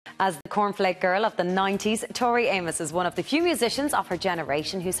As the cornflake girl of the 90s, Tori Amos is one of the few musicians of her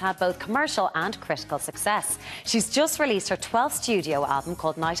generation who's had both commercial and critical success. She's just released her 12th studio album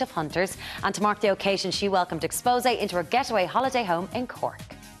called Night of Hunters, and to mark the occasion she welcomed Xpose into her getaway holiday home in Cork.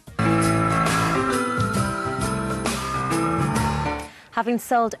 Having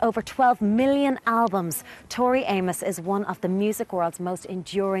sold over 12 million albums, Tori Amos is one of the music world's most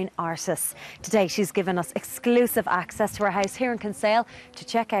enduring artists. Today she's given us exclusive access to her house here in Kinsale to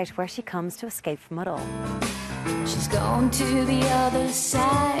check out where she comes to escape from it all. She's gone to the other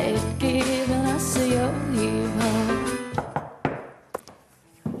side, giving us a yo-yo.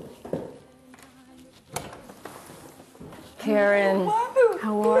 Karen, hello.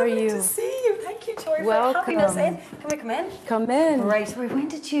 How are you? Good to see you. Thank you, Tori, Welcome. for having us in. Can we come in? Come in. Right. When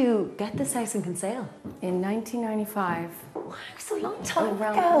did you get this house in Kinsale? In 1995. Wow, it's a long time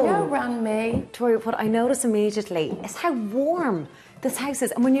ago. Yeah, around May. Tori, what I noticed immediately is how warm this house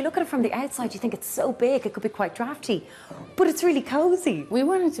is. And when you look at it from the outside, you think it's so big, it could be quite drafty. But it's really cosy. We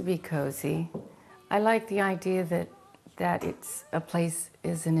wanted to be cozy. I like the idea that it's a place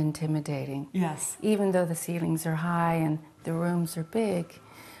isn't intimidating. Yes. Even though the ceilings are high and the rooms are big,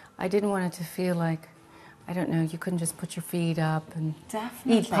 I didn't want it to feel like, I don't know, you couldn't just put your feet up and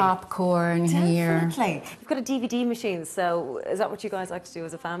eat popcorn here. Definitely. You've got a DVD machine, so is that what you guys like to do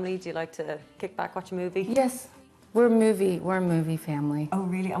as a family? Do you like to kick back, watch a movie? Yes. We're a movie family. Oh,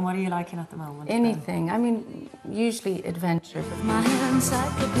 really? And what are you liking at the moment? Anything. I mean, usually adventure. My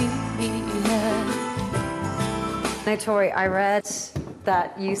encyclopedia. Now, Tori, I read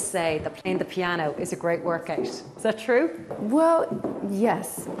that you say that playing the piano is a great workout. Is that true? Well,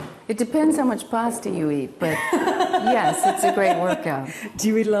 yes. It depends how much pasta you eat, but yes, it's a great workout. Do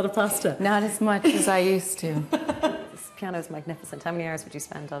you eat a lot of pasta? Not as much as I used to. This piano is magnificent. How many hours would you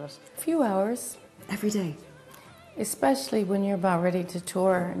spend on it? A few hours. Every day? Especially when you're about ready to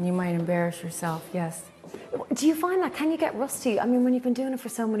tour and you might embarrass yourself, yes. Do you find that? Can you get rusty? I mean, when you've been doing it for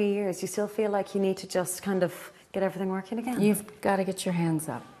so many years, you still feel like you need to just kind of get everything working again? You've got to get your hands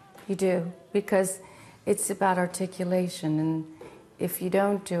up. You do, because it's about articulation, and if you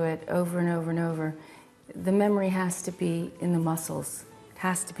don't do it over and over and over, the memory has to be in the muscles. It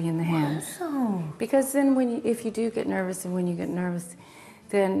has to be in the hands. Wow. Because then if you do get nervous, and when you get nervous,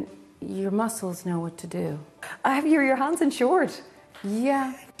 then your muscles know what to do. Have your hands insured?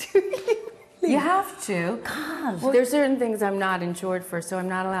 Yeah. Do you? You have to. God. Well, there's certain things I'm not insured for, so I'm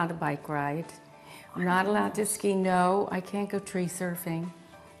not allowed to bike ride. I'm not allowed to ski. No, I can't go tree surfing.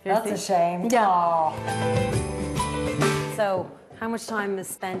 That's a shame. Yeah. Aww. So, how much time is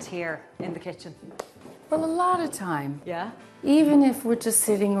spent here in the kitchen? Well, a lot of time. Yeah? Even if we're just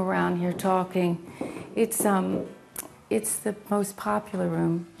sitting around here talking, it's the most popular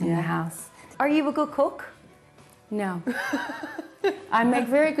room in the house. Are you a good cook? No. I make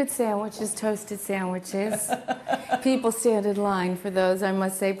very good sandwiches, toasted sandwiches. People stand in line for those, I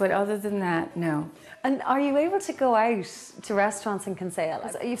must say, but other than that, no. And are you able to go out to restaurants in Kinsale?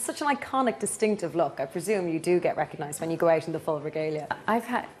 You have such an iconic, distinctive look. I presume you do get recognised when you go out in the full regalia.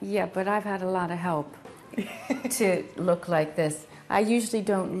 But I've had a lot of help to look like this. I usually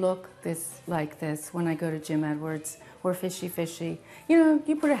don't look like this when I go to Jim Edwards or Fishy. You know,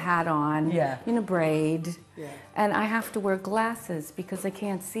 you put a hat on, in a braid, and I have to wear glasses because I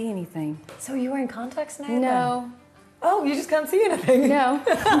can't see anything. So are you wearing contacts now? No. Then? Oh, you just can't see anything? No.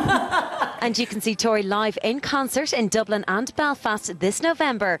 And you can see Tori live in concert in Dublin and Belfast this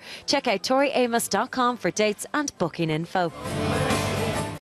November. Check out toriamos.com for dates and booking info.